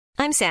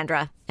I'm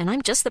Sandra, and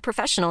I'm just the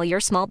professional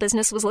your small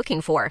business was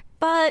looking for.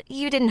 But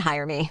you didn't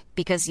hire me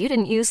because you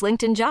didn't use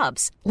LinkedIn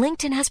Jobs.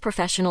 LinkedIn has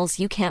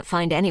professionals you can't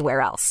find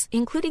anywhere else,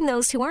 including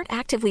those who aren't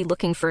actively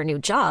looking for a new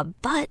job,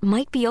 but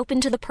might be open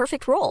to the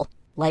perfect role,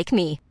 like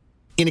me.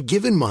 In a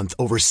given month,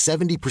 over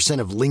 70%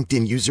 of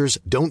LinkedIn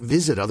users don't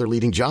visit other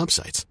leading job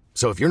sites.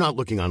 So if you're not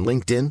looking on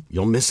LinkedIn,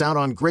 you'll miss out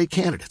on great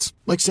candidates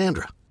like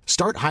Sandra.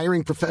 Start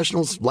hiring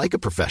professionals like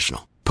a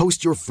professional.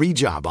 Post your free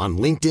job on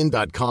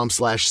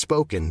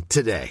linkedin.com/spoken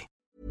today.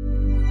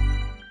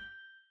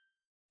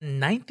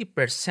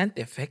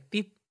 90%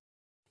 effective?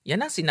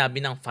 Yan ang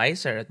sinabi ng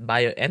Pfizer at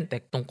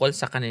BioNTech tungkol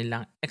sa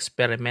kanilang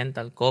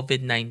experimental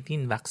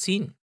COVID-19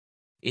 vaccine.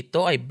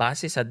 Ito ay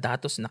base sa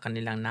datos na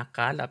kanilang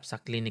nakalap sa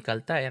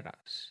clinical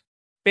trials.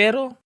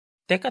 Pero,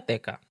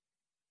 teka,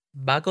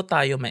 bago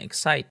tayo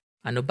ma-excite,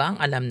 ano ba ang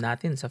alam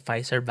natin sa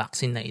Pfizer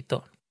vaccine na ito?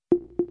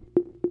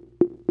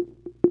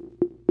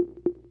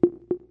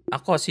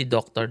 Ako si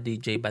Dr.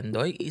 DJ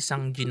Bandoy,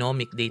 isang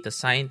genomic data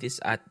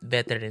scientist at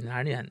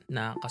veterinarian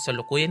na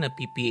kasalukuyan na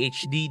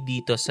PhD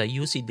dito sa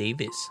UC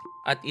Davis.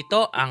 At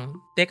ito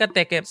ang Teka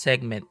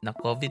segment na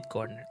COVID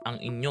Corner, ang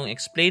inyong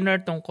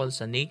explainer tungkol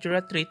sa nature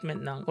at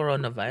treatment ng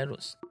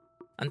coronavirus.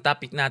 Ang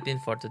topic natin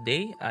for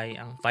today ay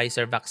ang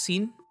Pfizer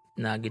vaccine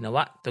na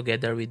ginawa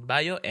together with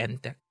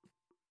BioNTech.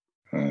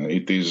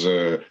 It is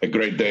a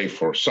great day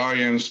for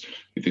science.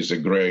 It is a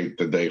great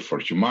day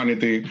for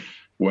humanity.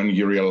 When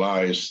you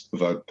realize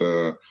that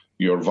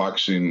your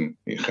vaccine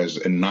has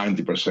a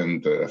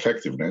 90%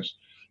 effectiveness,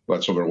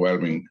 that's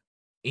overwhelming.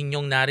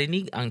 Inyong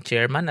narinig ang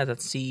chairman at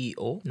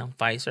CEO ng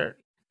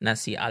Pfizer na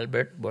si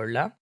Albert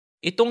Bourla.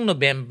 Itong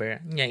November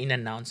niya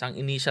in-announce ang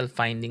initial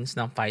findings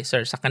ng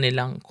Pfizer sa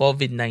kanilang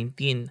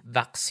COVID-19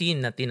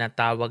 vaccine na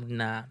tinatawag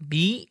na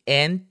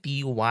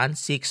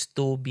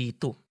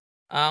BNT162b2.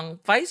 Ang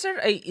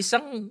Pfizer ay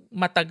isang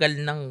matagal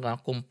ng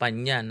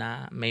kumpanya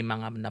na may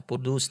mga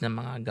na-produce na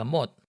mga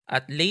gamot.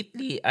 At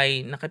lately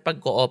ay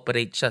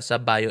nakipag-cooperate siya sa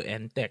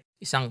BioNTech,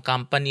 isang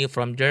company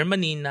from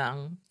Germany na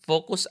ang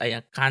focus ay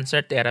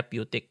cancer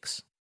therapeutics.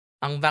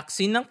 Ang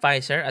vaccine ng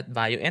Pfizer at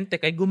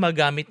BioNTech ay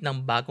gumagamit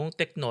ng bagong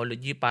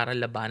technology para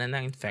labanan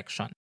ng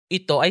infection.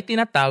 Ito ay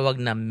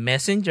tinatawag na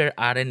messenger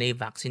RNA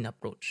vaccine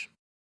approach.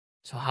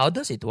 So how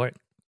does it work?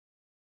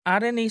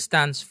 RNA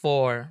stands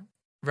for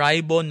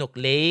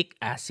ribonucleic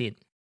acid.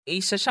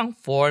 Isa siyang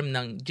form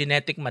ng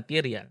genetic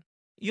material.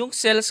 Yung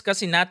cells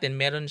kasi natin,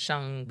 meron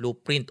siyang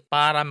blueprint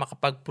para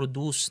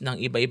makapag-produce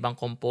ng iba-ibang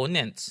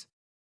components.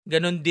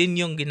 Ganon din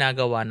yung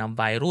ginagawa ng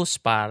virus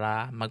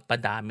para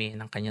magpadami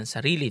ng kanyang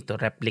sarili to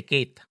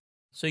replicate.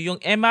 So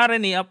yung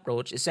mRNA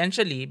approach,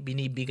 essentially,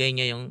 binibigay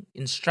niya yung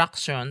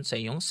instruction sa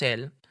iyong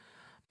cell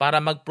para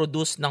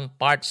mag-produce ng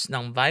parts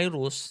ng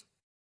virus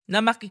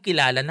na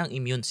makikilala ng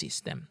immune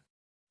system.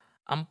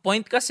 Ang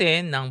point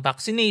kasi ng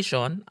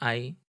vaccination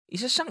ay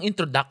isa siyang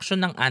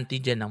introduction ng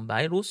antigen ng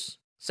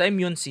virus sa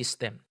immune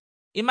system.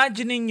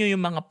 Imagine niyo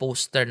yung mga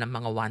poster ng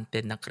mga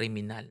wanted na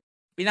kriminal.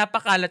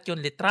 Pinapakalat yung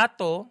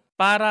litrato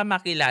para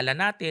makilala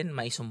natin,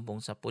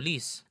 maisumbong sa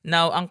pulis.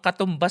 Now, ang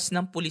katumbas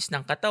ng pulis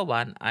ng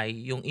katawan ay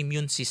yung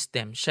immune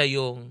system. Siya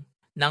yung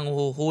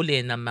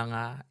nanghuhuli ng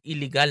mga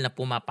illegal na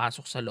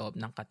pumapasok sa loob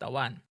ng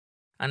katawan.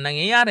 Ang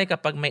nangyayari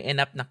kapag may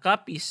enough na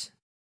copies,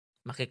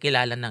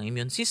 makikilala ng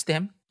immune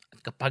system.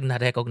 At kapag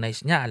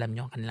na-recognize niya, alam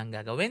niyo ang kanilang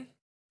gagawin?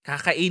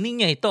 Kakainin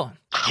niya ito.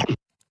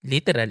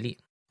 Literally.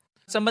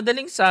 Sa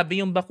madaling sabi,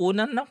 yung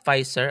bakuna ng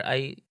Pfizer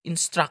ay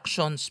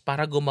instructions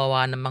para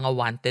gumawa ng mga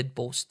wanted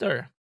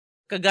poster.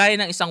 Kagaya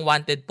ng isang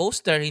wanted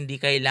poster,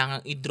 hindi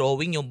kailangang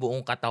i-drawing yung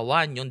buong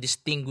katawan, yung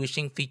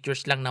distinguishing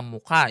features lang ng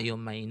mukha, yung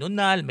may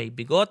nunal, may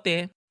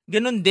bigote.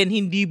 Ganon din,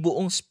 hindi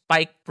buong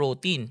spike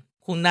protein.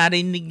 Kung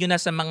narinig nyo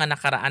na sa mga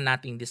nakaraan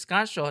nating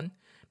discussion,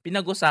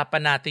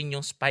 pinag-usapan natin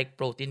yung spike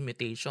protein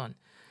mutation.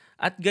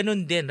 At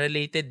ganon din,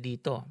 related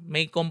dito,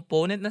 may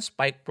component na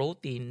spike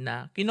protein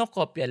na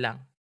kinokopya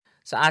lang.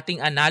 Sa ating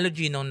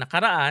analogy nung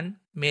nakaraan,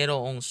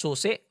 mayroong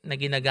susi na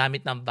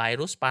ginagamit ng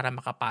virus para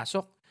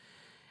makapasok.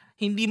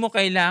 Hindi mo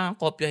kailangan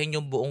kopyahin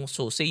yung buong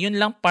susi. Yun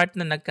lang part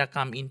na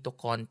nagka-come into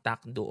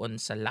contact doon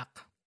sa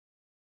lock.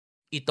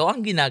 Ito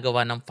ang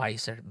ginagawa ng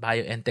Pfizer,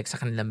 BioNTech sa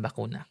kanilang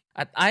bakuna.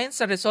 At ayon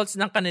sa results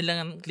ng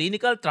kanilang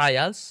clinical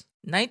trials,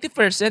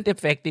 90%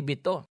 effective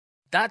ito.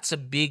 That's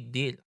a big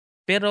deal.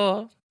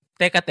 Pero,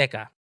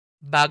 teka,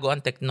 bago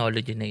ang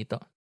technology na ito.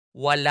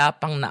 Wala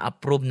pang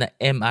na-approve na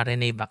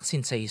mRNA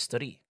vaccine sa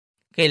history.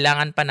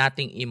 Kailangan pa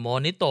nating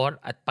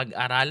i-monitor at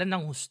pag-aralan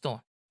ng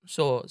husto.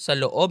 So, sa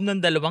loob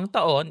ng 2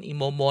 taon,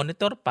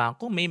 i-monitor pa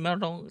kung may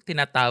merong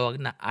tinatawag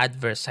na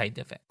adverse side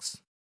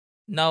effects.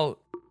 Now,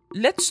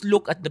 let's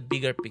look at the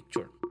bigger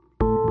picture.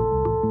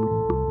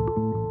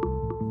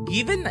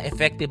 Given na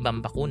effective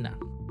ang bakuna,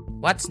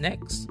 what's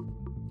next?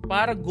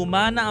 Para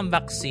gumana ang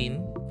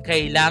vaccine,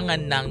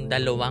 kailangan ng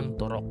 2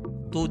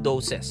 turok, 2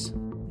 doses.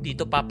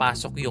 Dito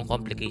papasok yung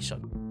complication.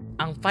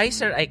 Ang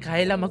Pfizer ay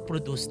kaya lang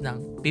mag-produce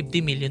ng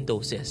 50 million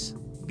doses.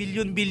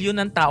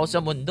 Bilyon-bilyon ng tao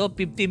sa mundo,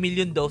 50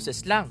 million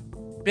doses lang.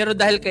 Pero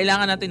dahil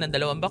kailangan natin ng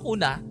 2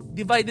 bakuna,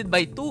 divided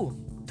by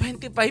 2.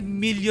 25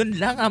 million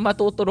lang ang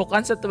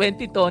matuturukan sa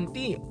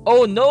 2020.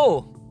 Oh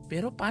no!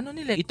 Pero paano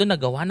nila ito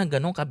nagawa ng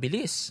ganong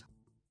kabilis?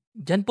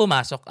 Diyan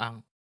pumasok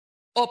ang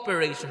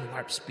Operation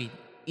Warp Speed.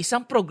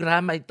 Isang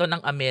programa ito ng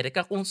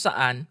Amerika kung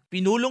saan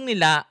pinulong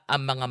nila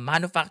ang mga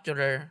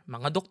manufacturer,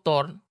 mga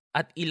doktor,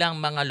 at ilang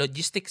mga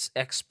logistics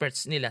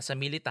experts nila sa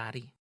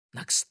military.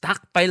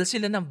 Nag-stockpile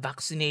sila ng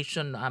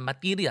vaccination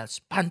materials,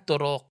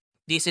 panturok,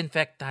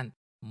 disinfectant,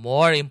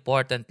 more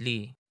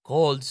importantly,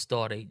 cold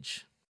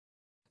storage.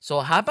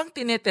 So habang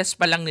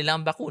tinetest pa lang nila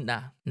ang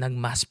bakuna,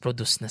 nag-mass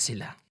produce na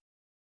sila.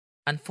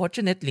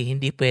 Unfortunately,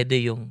 hindi pwede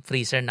yung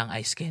freezer ng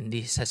ice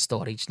candy sa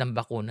storage ng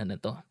bakuna na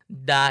to.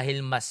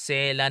 Dahil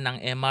masela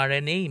ng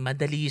mRNA,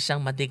 madali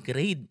siyang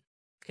ma-degrade.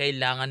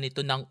 Kailangan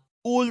nito ng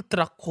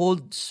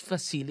ultra-cold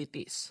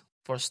facilities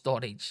for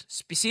storage.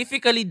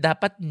 Specifically,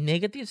 dapat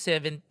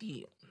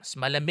 -70. Mas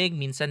malamig,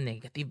 minsan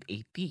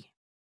 -80.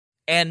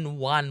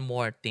 And one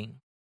more thing.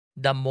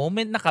 The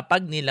moment na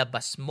kapag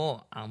nilabas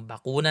mo ang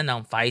bakuna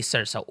ng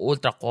Pfizer sa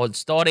ultra-cold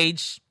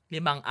storage,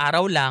 5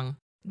 araw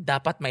lang,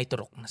 dapat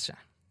maiturok na siya.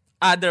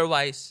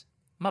 Otherwise,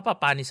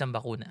 mapapanis ang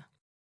bakuna.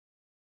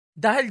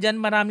 Dahil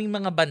dyan, maraming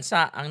mga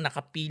bansa ang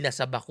nakapila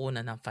sa bakuna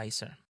ng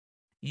Pfizer.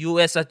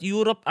 US at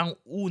Europe ang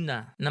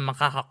una na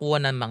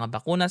makakakuha ng mga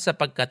bakuna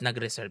sapagkat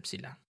nag-reserve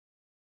sila.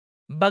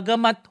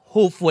 Bagamat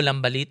hopeful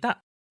ang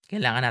balita,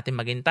 kailangan natin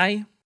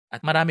maghintay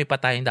at marami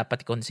pa tayong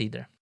dapat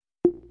i-consider.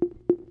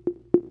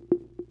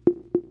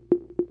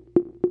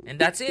 And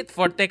that's it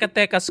for Teka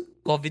Teka's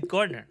COVID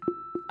Corner.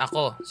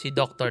 Ako, si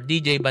Dr.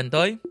 DJ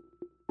Bantoy,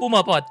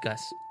 Puma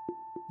Podcast.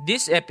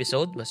 This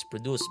episode was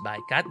produced by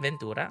Kat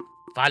Ventura.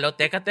 Follow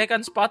Teka Teka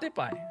on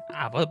Spotify,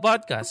 Apple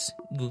Podcasts,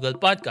 Google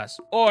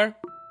Podcasts, or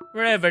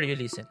wherever you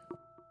listen.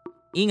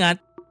 Ingat!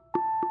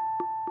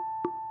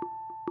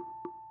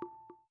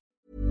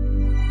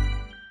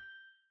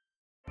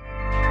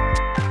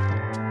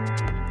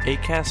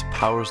 Acast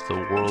powers the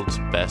world's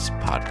best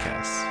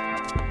podcasts.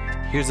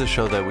 Here's a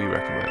show that we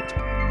recommend.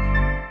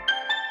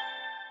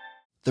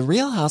 The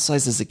Real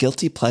Housewives is a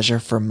guilty pleasure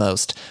for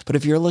most, but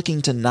if you're looking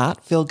to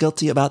not feel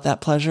guilty about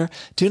that pleasure,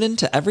 tune in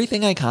to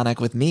Everything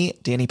Iconic with me,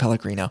 Danny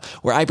Pellegrino,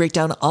 where I break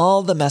down all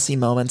the messy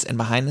moments and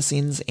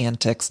behind-the-scenes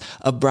antics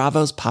of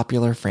Bravo's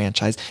popular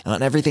franchise. And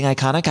on Everything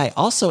Iconic, I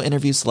also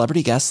interview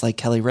celebrity guests like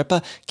Kelly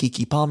Ripa,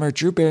 Keke Palmer,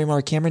 Drew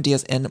Barrymore, Cameron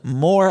Diaz, and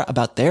more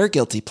about their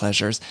guilty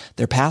pleasures,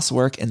 their past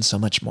work, and so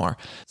much more.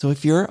 So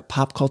if you're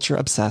pop culture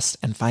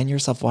obsessed and find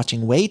yourself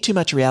watching way too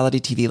much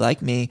reality TV like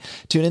me,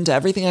 tune in to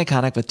Everything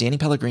Iconic with Danny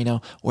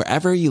Pellegrino,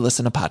 wherever you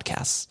listen to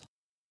podcasts.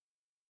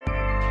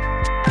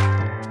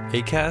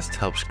 Acast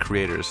helps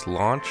creators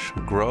launch,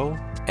 grow,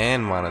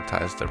 and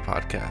monetize their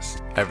podcasts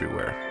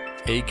everywhere.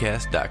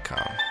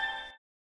 Acast.com.